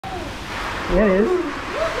Yeah, it is.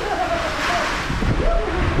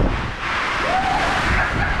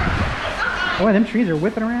 Boy, them trees are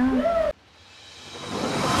whipping around.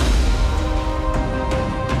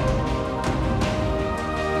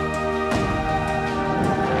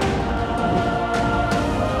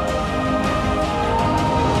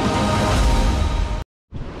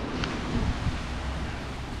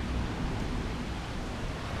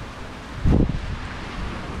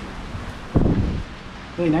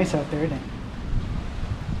 Really nice out there, isn't it?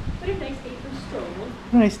 What a nice day for a stroll.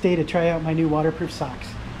 What a nice day to try out my new waterproof socks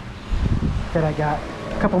that I got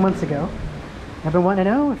a couple months ago. I've been wanting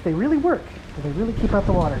to know if they really work, if they really keep out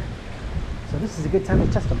the water. So this is a good time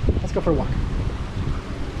to test them. Let's go for a walk.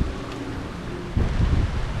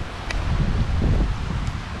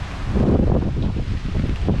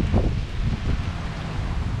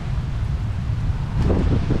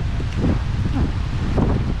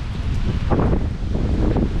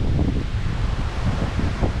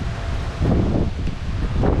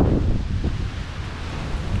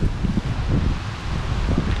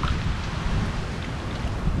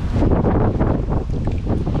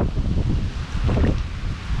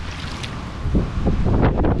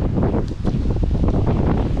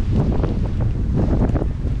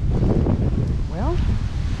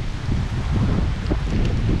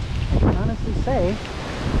 Say,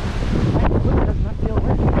 my foot does not feel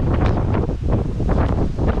wet.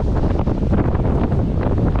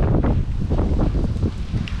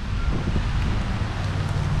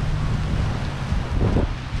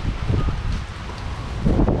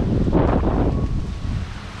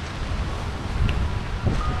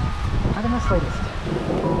 Not in the slightest.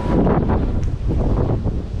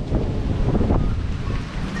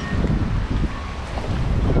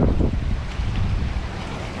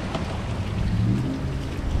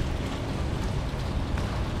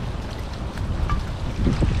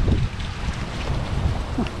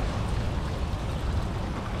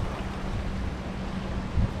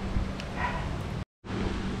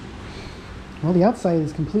 Well, the outside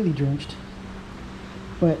is completely drenched,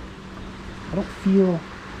 but I feel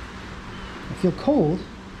cold,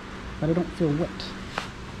 but I don't feel wet.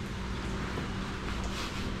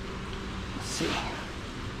 Let's see.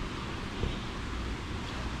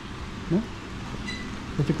 No,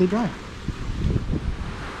 perfectly dry.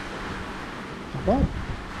 Not bad.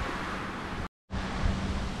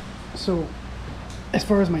 So, as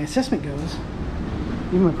far as my assessment goes,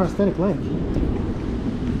 even my prosthetic leg,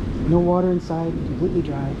 no water inside, completely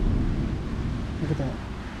dry. Look at that.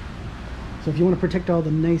 So if you want to protect all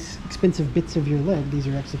the nice, expensive bits of your leg, these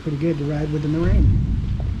are actually pretty good to ride with in the rain.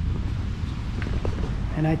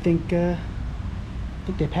 And I think they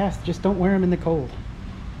passed. Just don't wear them in the cold,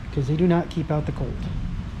 because they do not keep out the cold.